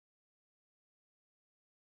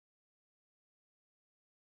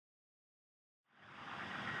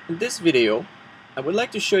In this video, I would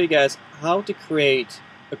like to show you guys how to create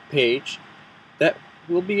a page that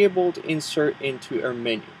we'll be able to insert into our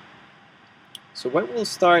menu. So what we'll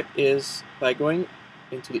start is by going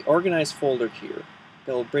into the organized folder here.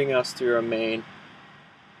 That will bring us to our main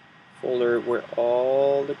folder where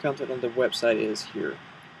all the content on the website is here.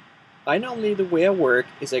 The way I work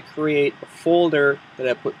is I create a folder that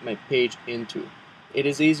I put my page into. It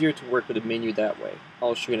is easier to work with the menu that way.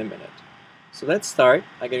 I'll show you in a minute. So let's start.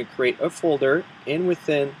 I'm going to create a folder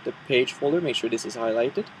within the page folder. Make sure this is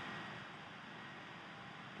highlighted.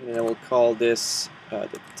 And then I will call this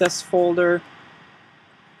the test folder.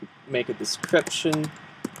 Make a description.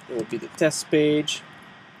 It will be the test page.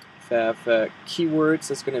 If I have keywords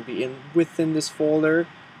that's going to be within this folder,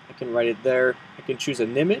 I can write it there. I can choose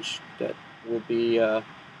an image that will be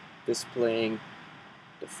displaying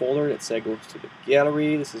the folder. Let's say I go to the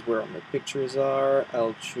gallery. This is where all my pictures are.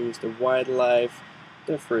 I'll choose the wildlife,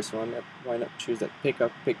 the first one. Why not choose that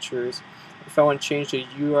pickup pictures? If I want to change the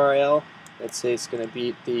URL, let's say it's going to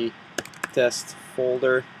be the test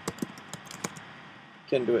folder. You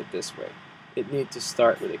can do it this way. It needs to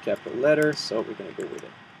start with a capital letter, so we're going to go with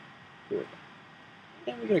it. Here we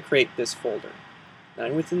go. And we're going to create this folder.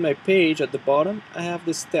 Now within my page at the bottom, I have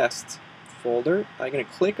this test folder. I'm going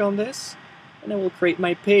to click on this, and it will create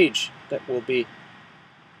my page that will be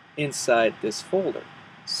inside this folder.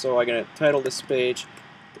 So I'm going to title this page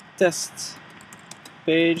the test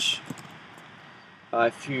page.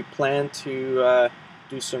 If you plan to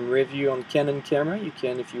do some review on Canon camera, you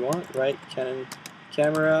can if you want, right? Canon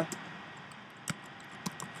camera.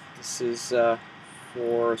 This is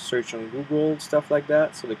for search on Google, stuff like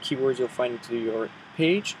that. So the keywords you'll find into your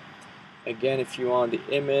page. Again, if you want the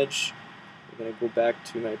image, I'm going to go back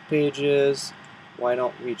to my pages. Why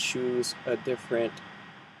don't we choose a different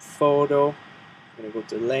photo? I'm going to go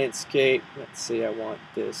to landscape. Let's say I want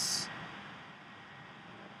this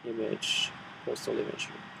image, postal image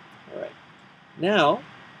here. Alright. Now,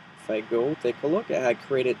 if I go take a look, I had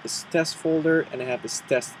created this test folder and I have this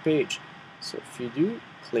test page. So if you do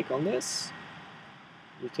click on this,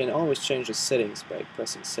 you can always change the settings by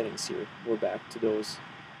pressing settings here. We're back to those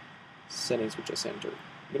settings we just entered.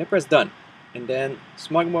 I'm going to press done. And then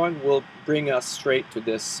Smugmug will bring us straight to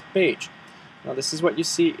this page. Now this is what you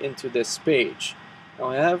see into this page. Now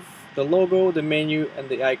I have the logo, the menu, and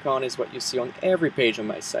the icon is what you see on every page on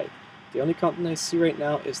my site. The only content I see right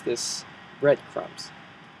now is this breadcrumbs.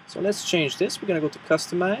 So let's change this. We're going to go to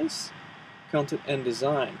Customize, Content and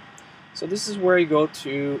Design. So this is where you go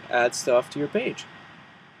to add stuff to your page.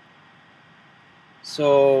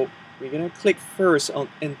 So we're going to click first on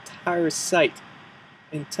Entire Site.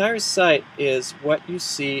 Entire site is what you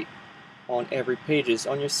see on every pages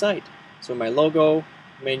on your site. So my logo,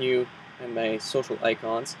 menu, and my social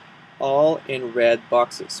icons all in red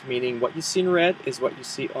boxes, meaning what you see in red is what you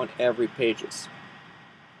see on every pages.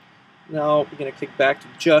 Now we're going to click back to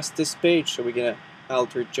just this page, so we're going to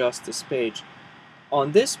alter just this page.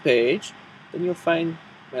 On this page, then you'll find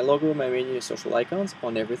my logo, my menu, social icons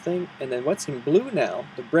on everything, and then what's in blue now,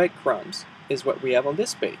 the breadcrumbs, is what we have on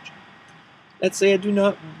this page. Let's say I do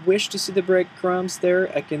not wish to see the breadcrumbs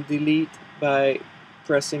there. I can delete by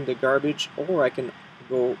pressing the garbage, or I can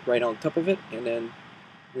go right on top of it and then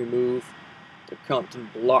remove the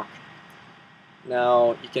content block.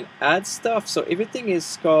 Now you can add stuff, so everything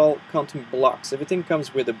is called content blocks. Everything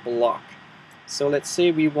comes with a block. So let's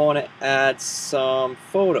say we want to add some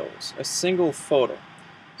photos, a single photo.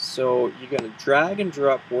 So you're going to drag and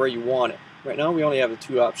drop where you want it. Right now we only have the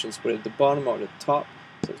two options, put it at the bottom or the top.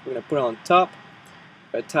 So we're going to put it on top.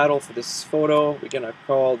 A title for this photo, we're going to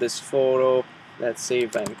call this photo, let's say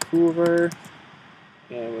Vancouver.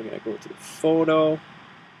 And we're going to go to the photo.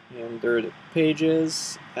 And under the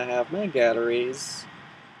pages, I have my galleries.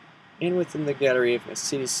 And within the gallery, I have my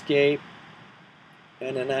cityscape.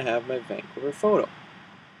 And then I have my Vancouver photo.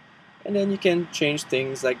 And then you can change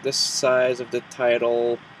things like the size of the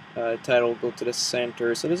title. Title go to the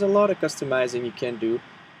center. So there's a lot of customizing you can do.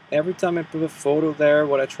 Every time I put a photo there,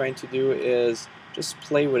 what I'm trying to do is just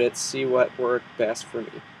play with it, see what worked best for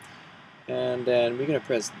me. And then we're going to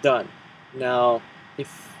press done. Now,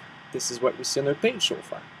 if this is what we see on our page so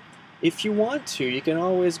far. If you want to, you can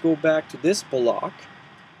always go back to this block,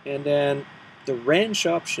 and then the wrench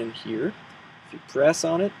option here, if you press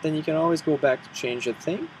on it, then you can always go back to change the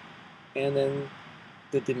thing. And then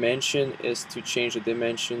the dimension is to change the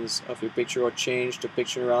dimensions of your picture or change the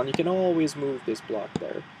picture around. You can always move this block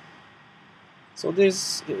there. So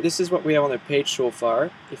this is what we have on the page so far.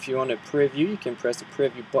 If you want to preview, you can press the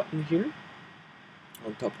preview button here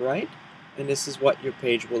on top right, and this is what your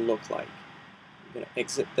page will look like. I'm going to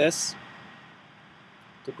exit this.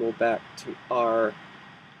 to go back to our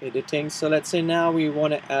editing. So let's say now we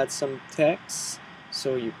want to add some text.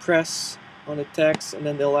 So you press on the text and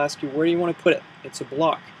then they'll ask you where do you want to put it. It's a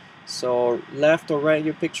block. So left or right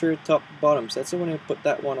your picture, top, bottom. So let's say I want to put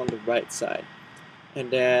that one on the right side.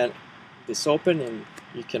 And then this open and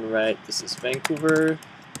you can write this is Vancouver,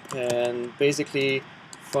 and basically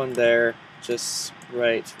from there just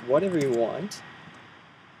write whatever you want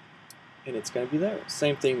and it's going to be there.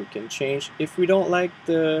 Same thing, we can change. If we don't like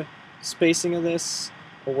the spacing of this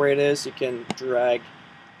or where it is, you can drag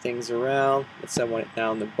things around. Let's say I want it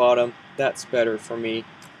down the bottom. That's better for me.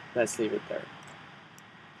 Let's leave it there.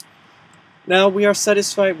 Now we are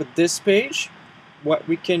satisfied with this page. What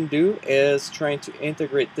we can do is trying to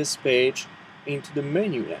integrate this page into the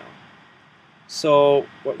menu now. So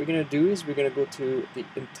what we're going to do is we're going to go to the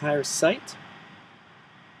entire site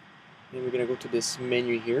and we're going to go to this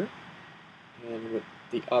menu here, and with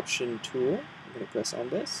the option tool I'm going to press on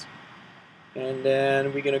this, and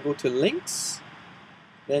then we're going to go to links.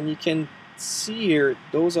 Then you can see here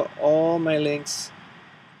those are all my links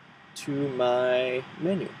to my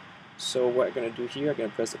menu. So what I'm going to do here, I'm going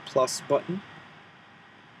to press the plus button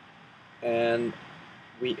and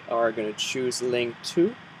we are going to choose link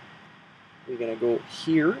to. We're going to go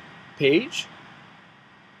here, page,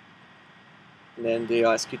 and then they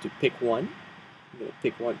ask you to pick one. I'm going to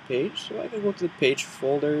pick one page, so I can go to the page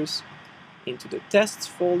folders. Into the tests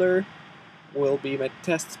folder will be my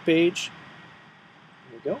test page.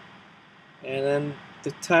 There we go. And then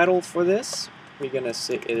the title for this, we're going to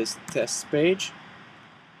say it is test page.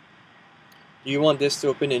 Do you want this to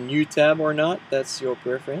open a new tab or not? That's your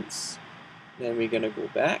preference. Then we're going to go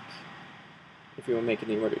back if you want to make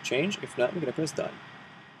any other change. If not, we're going to press done.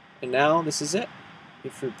 And now this is it.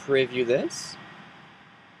 If we preview this,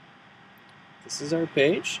 this is our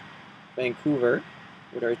page, Vancouver,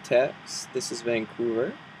 with our text. This is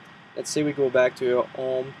Vancouver. Let's say we go back to our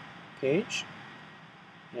home page,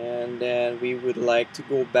 and then we would like to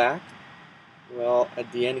go back, well,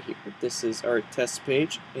 at the end here. This is our test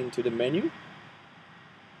page into the menu.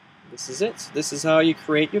 This is it. So this is how you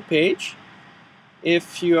create your page.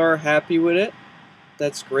 If you are happy with it,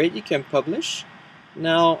 that's great, you can publish.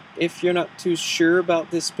 Now, if you're not too sure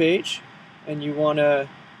about this page and you want to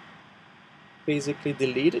basically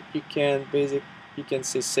delete it, you can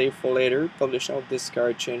say save for later, publish out,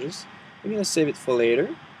 discard changes. I'm going to save it for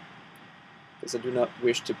later because I do not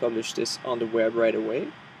wish to publish this on the web right away.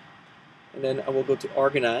 And then I will go to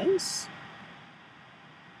organize,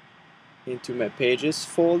 into my pages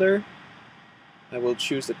folder. I will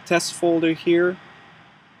choose the test folder here.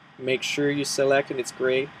 Make sure you select and it's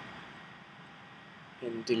gray,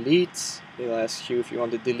 and delete. They'll ask you if you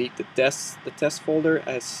want to delete the test folder.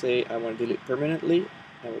 I say I want to delete permanently.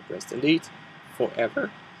 I will press delete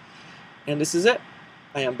forever, and this is it.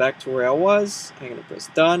 I am back to where I was. I'm going to press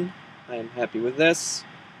done. I am happy with this.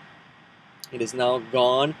 It is now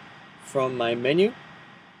gone from my menu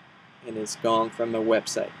and it's gone from my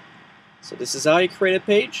website. So this is how you create a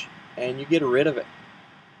page and you get rid of it.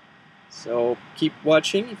 So keep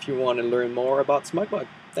watching if you want to learn more about Smugmug.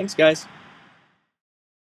 Thanks guys.